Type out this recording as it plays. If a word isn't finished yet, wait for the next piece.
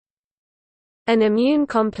An immune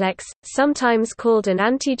complex, sometimes called an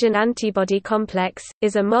antigen-antibody complex,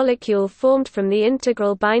 is a molecule formed from the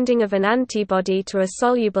integral binding of an antibody to a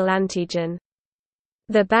soluble antigen.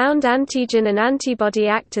 The bound antigen and antibody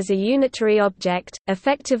act as a unitary object,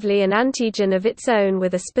 effectively an antigen of its own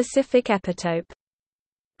with a specific epitope.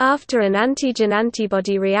 After an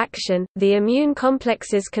antigen-antibody reaction, the immune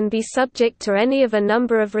complexes can be subject to any of a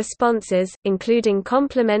number of responses, including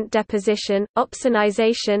complement deposition,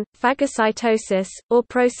 opsonization, phagocytosis, or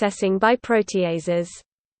processing by proteases.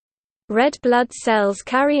 Red blood cells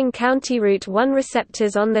carrying counter-route 1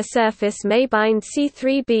 receptors on their surface may bind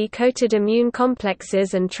C3b-coated immune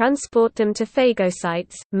complexes and transport them to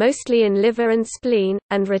phagocytes, mostly in liver and spleen,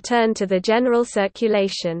 and return to the general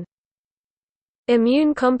circulation.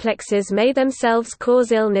 Immune complexes may themselves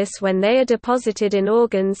cause illness when they are deposited in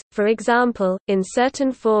organs, for example, in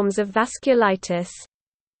certain forms of vasculitis.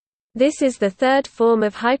 This is the third form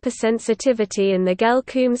of hypersensitivity in the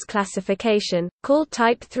Gell-Coombs classification, called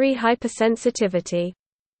type 3 hypersensitivity.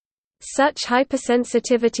 Such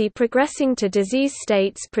hypersensitivity progressing to disease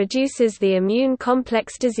states produces the immune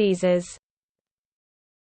complex diseases.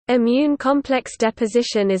 Immune complex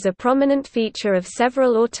deposition is a prominent feature of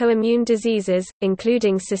several autoimmune diseases,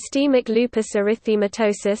 including systemic lupus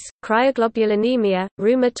erythematosus, cryoglobulinemia,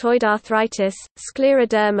 rheumatoid arthritis,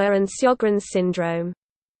 scleroderma and Sjogren's syndrome.